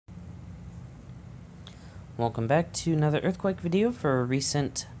Welcome back to another earthquake video for a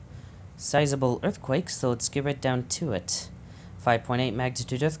recent sizable earthquake, so let's get right down to it. 5.8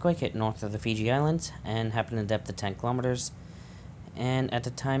 magnitude earthquake hit north of the Fiji Islands and happened at a depth of 10 kilometers and at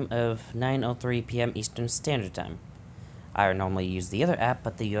the time of 9:03 p.m. Eastern Standard Time. I normally use the other app,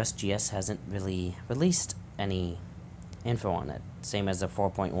 but the USGS hasn't really released any info on it. Same as the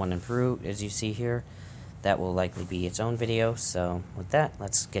 4.1 in Peru, as you see here. That will likely be its own video, so with that,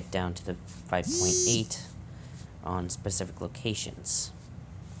 let's get down to the 5.8 on specific locations.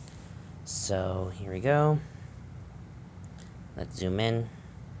 So here we go. Let's zoom in.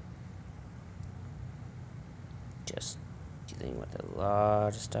 Just dealing with a lot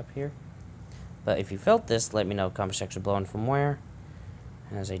of stuff here. But if you felt this, let me know in the comment section below and from where.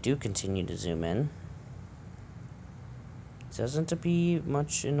 As I do continue to zoom in. It doesn't be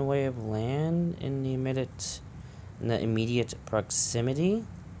much in the way of land in the immediate proximity.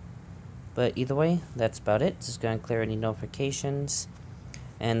 But either way, that's about it. Just gonna clear any notifications.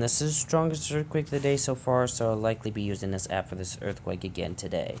 And this is the strongest earthquake of the day so far, so I'll likely be using this app for this earthquake again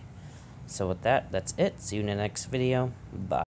today. So with that, that's it. See you in the next video. Bye.